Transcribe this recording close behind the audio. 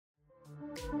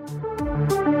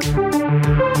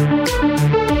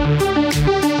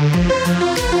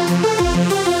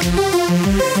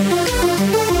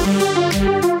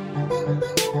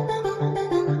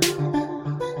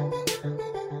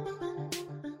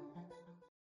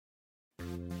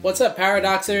What's up,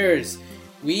 Paradoxers?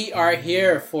 We are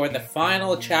here for the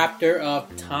final chapter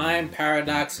of Time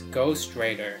Paradox Ghost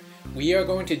Rider. We are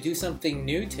going to do something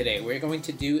new today. We're going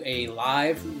to do a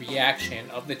live reaction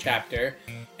of the chapter,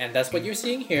 and that's what you're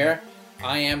seeing here.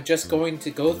 I am just going to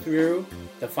go through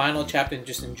the final chapter and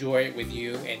just enjoy it with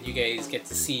you, and you guys get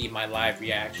to see my live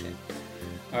reaction.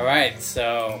 Alright,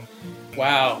 so,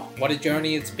 wow, what a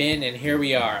journey it's been, and here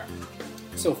we are.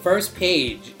 So first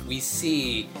page, we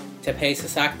see Teppei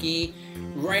Sasaki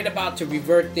right about to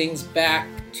revert things back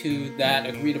to that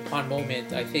agreed upon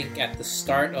moment, I think at the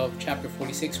start of chapter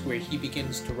 46 where he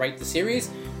begins to write the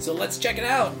series. So let's check it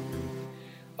out!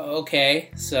 Okay,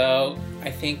 so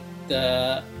I think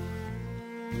so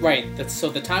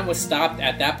the time was stopped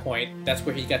at that point. That's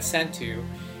where he got sent to,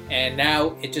 and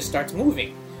now it just starts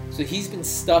moving. So he's been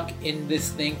stuck in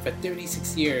this thing for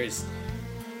 36 years.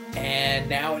 And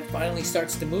now it finally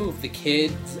starts to move. The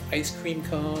kid's ice cream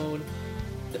cone,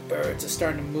 the birds are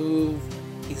starting to move.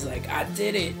 He's like, I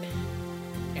did it!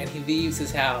 And he leaves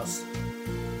his house.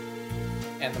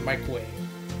 And the microwave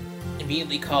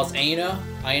immediately calls Aino,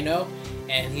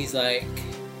 and he's like,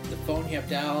 the phone you have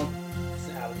dialed is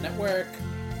out of network.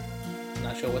 I'm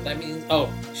not sure what that means.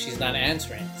 Oh, she's not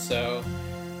answering. So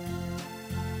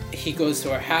he goes to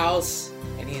her house,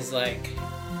 and he's like,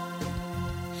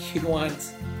 he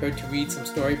wants her to read some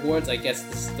storyboards. I guess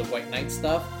this is the White Knight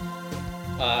stuff.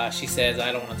 She says,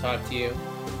 I don't want to talk to you.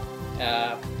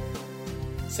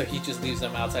 So he just leaves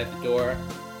them outside the door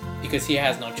because he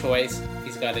has no choice.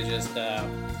 He's got to just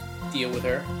deal with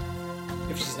her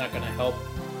if she's not going to help.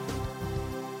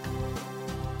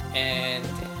 And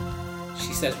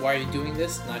she says, why are you doing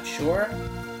this? Not sure.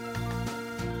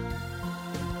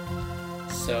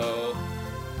 So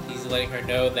he's letting her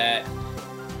know that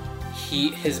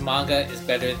his manga is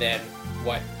better than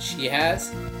what she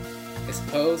has, I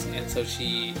suppose, and so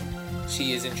she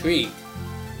is intrigued.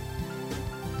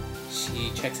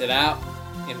 She checks it out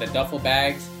in the duffel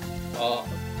bags,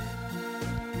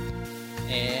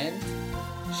 and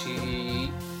she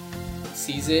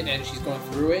sees it, and she's going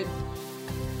through it,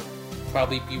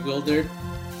 probably bewildered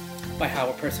by how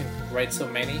a person can write so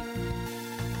many,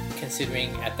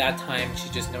 considering at that time she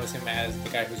just knows him as the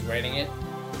guy who's writing it.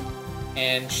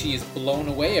 And she is blown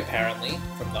away, apparently,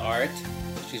 from the art.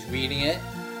 She's reading it.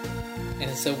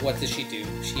 And so what does she do?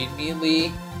 She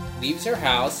immediately leaves her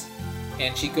house,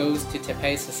 and she goes to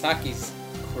Teppei Sasaki's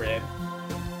crib.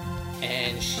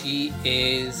 And she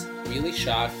is really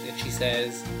shocked, and she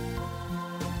says...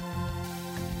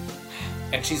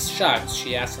 And she's shocked.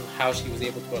 She asks him how she was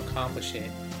able to accomplish it.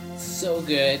 So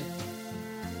good.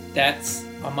 That's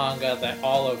a manga that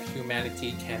all of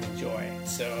humanity can enjoy.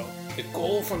 So the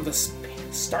goal from the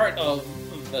start of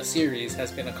the series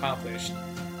has been accomplished.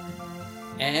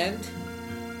 And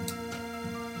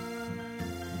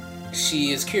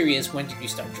she is curious, when did you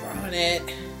start drawing it?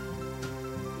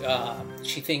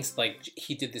 She thinks like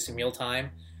he did this in real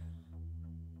time.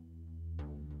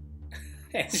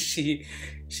 And she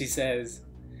says,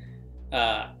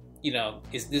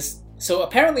 is this... So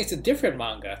apparently it's a different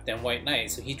manga than White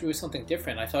Knight, so he drew something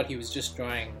different. I thought he was just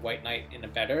drawing White Knight in a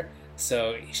better,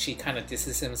 so she kind of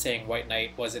disses him, saying White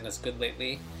Knight wasn't as good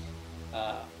lately.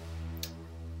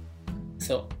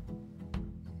 So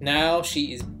now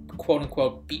she is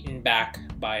quote-unquote beaten back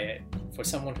by it. For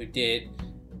someone who did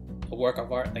a work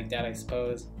of art like that, I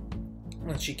suppose.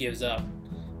 And she gives up.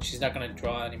 She's not going to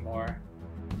draw anymore.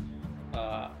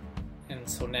 And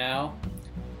so now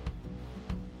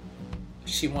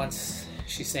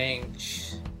she's saying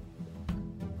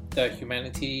the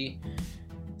humanity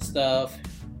stuff.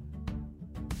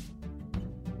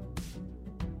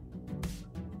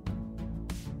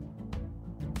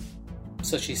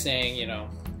 So she's saying,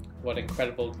 what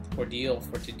incredible ordeal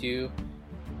for to do.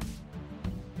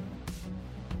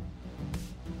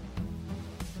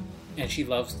 And she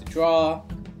loves to draw.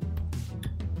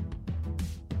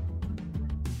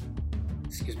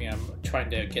 Excuse me, I'm trying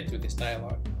to get through this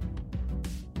dialogue.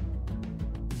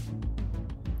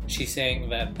 She's saying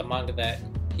that the manga that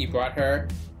he brought her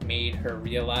made her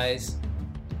realize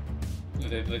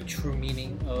the true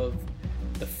meaning of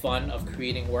the fun of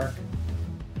creating work.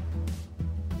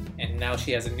 And now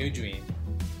she has a new dream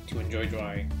to enjoy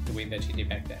drawing the way that she did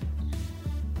back then.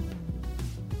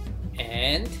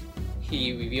 And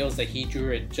he reveals that he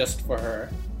drew it just for her,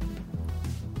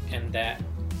 and that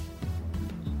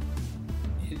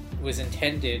it was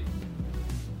intended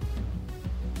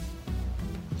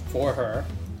for her.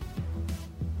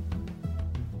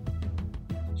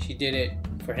 She did it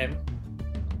for him.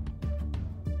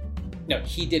 No,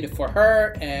 he did it for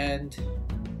her, and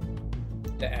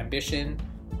the ambition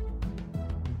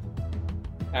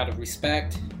out of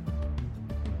respect.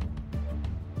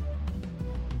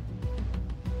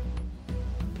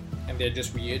 And they're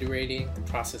just reiterating the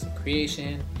process of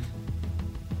creation.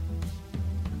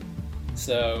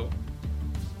 So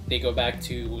they go back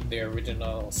to their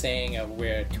original saying of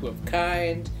we're two of a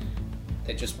kind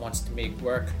that just wants to make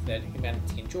work that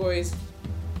humanity enjoys.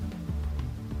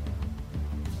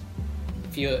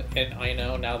 And I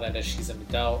know now that as she's an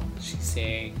adult, she's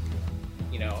saying,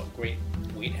 you know, a great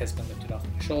weight has been lifted off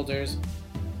her shoulders.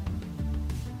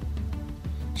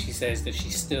 She says that she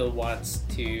still wants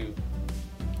to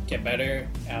get better,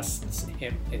 asks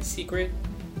him his secret.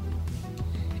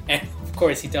 And of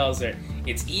course he tells her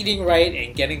it's eating right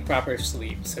and getting proper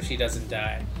sleep so she doesn't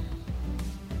die.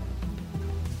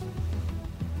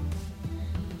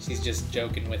 She's just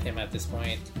joking with him at this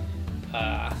point.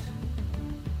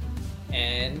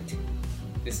 And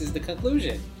this is the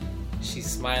conclusion. She's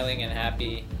smiling and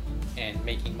happy and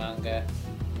making manga.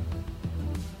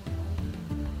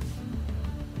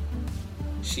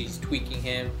 She's tweaking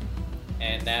him,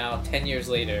 and now 10 years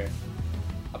later,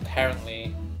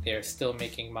 apparently they're still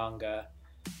making manga.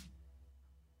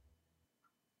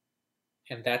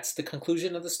 And that's the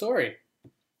conclusion of the story.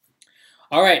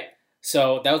 Alright,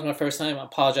 so that was my first time. I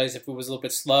apologize if it was a little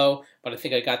bit slow, but I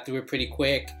think I got through it pretty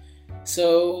quick.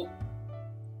 So,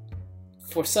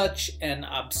 for such an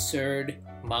absurd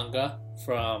manga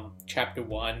from chapter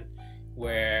 1,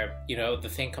 where, you know, the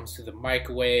thing comes through the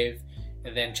microwave,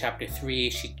 and then chapter 3,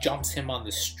 she jumps him on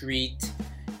the street,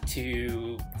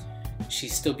 to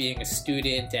she's still being a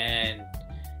student and,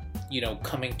 you know,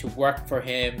 coming to work for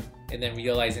him, and then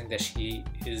realizing that she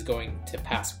is going to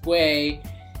pass away,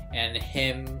 and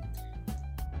him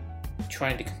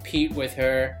trying to compete with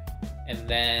her, and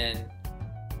then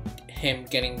him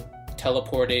getting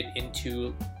teleported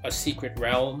into a secret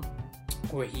realm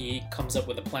where he comes up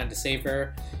with a plan to save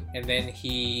her, and then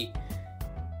he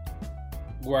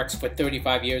works for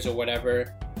 35 years or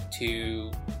whatever to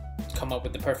come up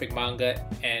with the perfect manga,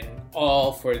 and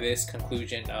all for this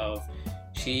conclusion of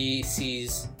she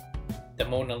sees the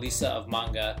Mona Lisa of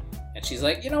manga and she's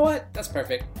like, you know what, that's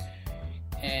perfect,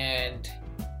 and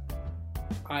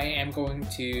I am going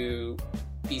to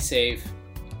be safe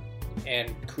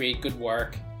and create good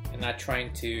work and not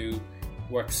trying to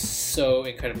work so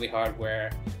incredibly hard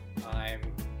where I'm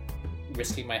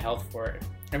risking my health for it.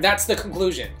 And that's the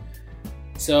conclusion.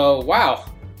 So, wow,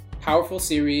 powerful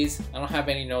series. I don't have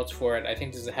any notes for it. I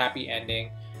think this is a happy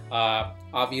ending.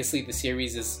 Obviously, the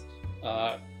series is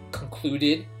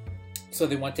concluded, so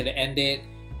they wanted to end it.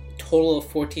 A total of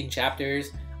 14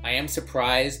 chapters. I am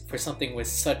surprised for something with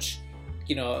such,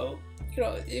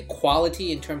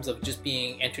 quality in terms of just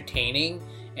being entertaining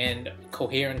and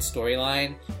coherent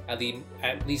storyline,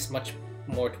 at least much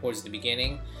more towards the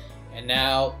beginning. And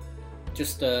now,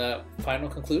 just the final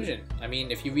conclusion. I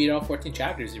mean, if you read all 14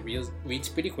 chapters, it reads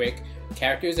pretty quick.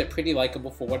 Characters are pretty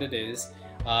likable for what it is.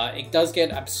 It does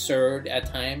get absurd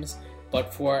at times,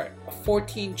 but for a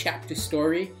 14 chapter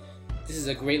story, this is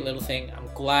a great little thing. I'm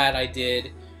glad I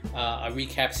did a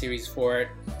recap series for it.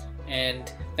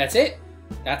 And that's it.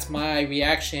 That's my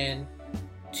reaction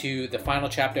to the final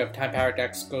chapter of Time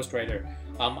Paradox Ghostwriter.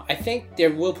 I think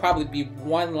there will probably be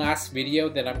one last video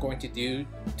that I'm going to do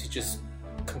to just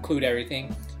conclude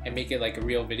everything and make it like a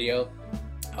real video.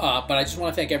 But I just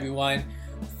want to thank everyone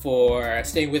for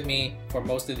staying with me for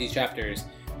most of these chapters.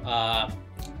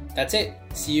 That's it.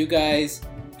 See you guys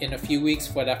in a few weeks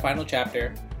for that final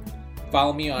chapter.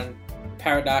 Follow me on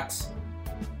Paradox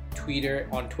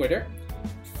on Twitter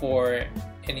for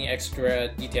any extra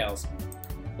details.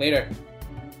 Later.